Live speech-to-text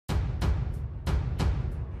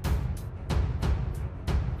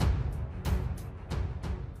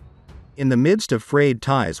In the midst of frayed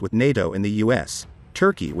ties with NATO and the US,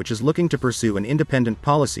 Turkey, which is looking to pursue an independent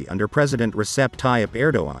policy under President Recep Tayyip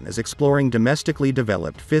Erdogan, is exploring domestically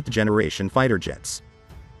developed fifth-generation fighter jets.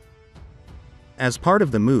 As part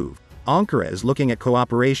of the move, Ankara is looking at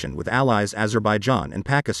cooperation with allies Azerbaijan and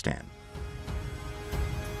Pakistan.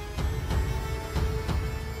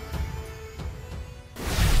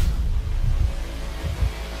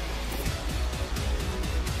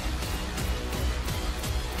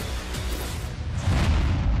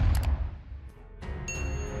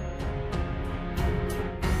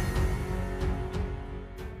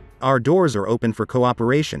 Our doors are open for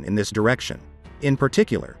cooperation in this direction. In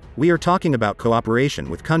particular, we are talking about cooperation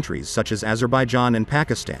with countries such as Azerbaijan and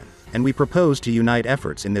Pakistan, and we propose to unite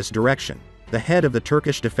efforts in this direction, the head of the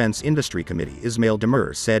Turkish Defense Industry Committee Ismail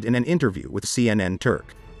Demir said in an interview with CNN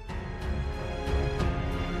Turk.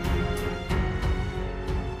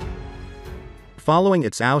 Following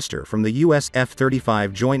its ouster from the U.S.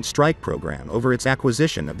 F-35 Joint Strike Program over its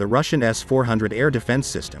acquisition of the Russian S-400 air defense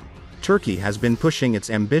system, Turkey has been pushing its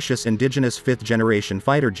ambitious indigenous fifth-generation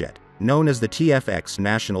fighter jet, known as the TFX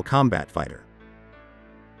National Combat Fighter.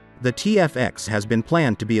 The TFX has been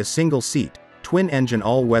planned to be a single-seat, twin-engine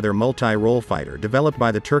all-weather multi-role fighter developed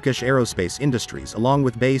by the Turkish aerospace industries along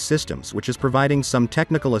with BAE Systems, which is providing some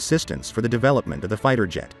technical assistance for the development of the fighter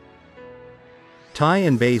jet. TAI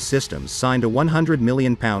and BAE Systems signed a £100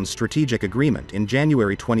 million strategic agreement in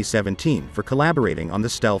January 2017 for collaborating on the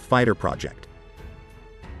stealth fighter project.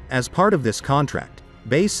 As part of this contract,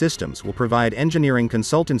 BAE Systems will provide engineering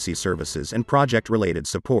consultancy services and project-related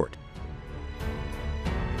support.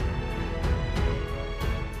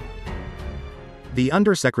 The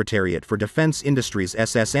Undersecretariat for Defense Industries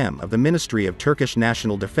 (SSM) of the Ministry of Turkish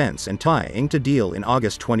National Defense and TAI inked a deal in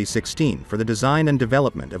August 2016 for the design and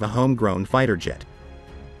development of a homegrown fighter jet.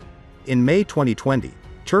 In May 2020,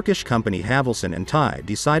 Turkish company Havelsan and TAI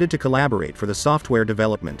decided to collaborate for the software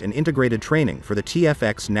development and integrated training for the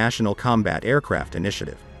TFX National Combat Aircraft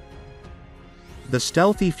Initiative. The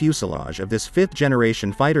stealthy fuselage of this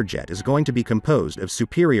fifth-generation fighter jet is going to be composed of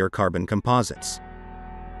superior carbon composites.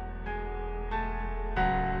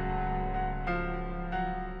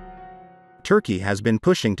 Turkey has been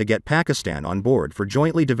pushing to get Pakistan on board for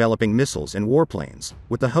jointly developing missiles and warplanes,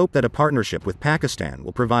 with the hope that a partnership with Pakistan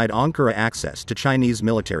will provide Ankara access to Chinese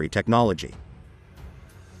military technology.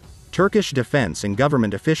 Turkish defense and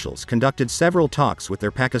government officials conducted several talks with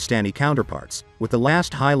their Pakistani counterparts, with the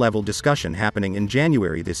last high-level discussion happening in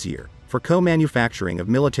January this year, for co-manufacturing of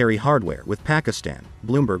military hardware with Pakistan,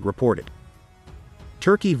 Bloomberg reported.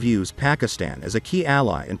 Turkey views Pakistan as a key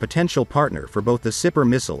ally and potential partner for both the Sipar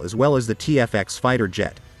missile as well as the TFX fighter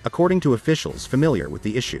jet, according to officials familiar with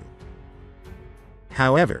the issue.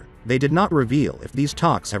 However, they did not reveal if these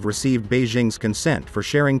talks have received Beijing's consent for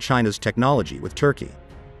sharing China's technology with Turkey.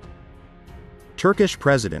 Turkish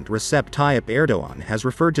President Recep Tayyip Erdogan has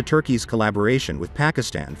referred to Turkey's collaboration with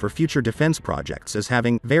Pakistan for future defense projects as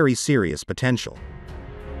having very serious potential.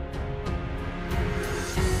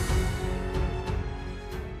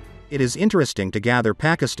 It is interesting to gather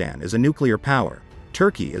Pakistan is a nuclear power,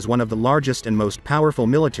 Turkey is one of the largest and most powerful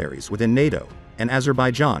militaries within NATO, and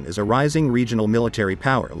Azerbaijan is a rising regional military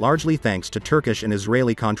power largely thanks to Turkish and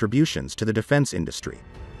Israeli contributions to the defense industry.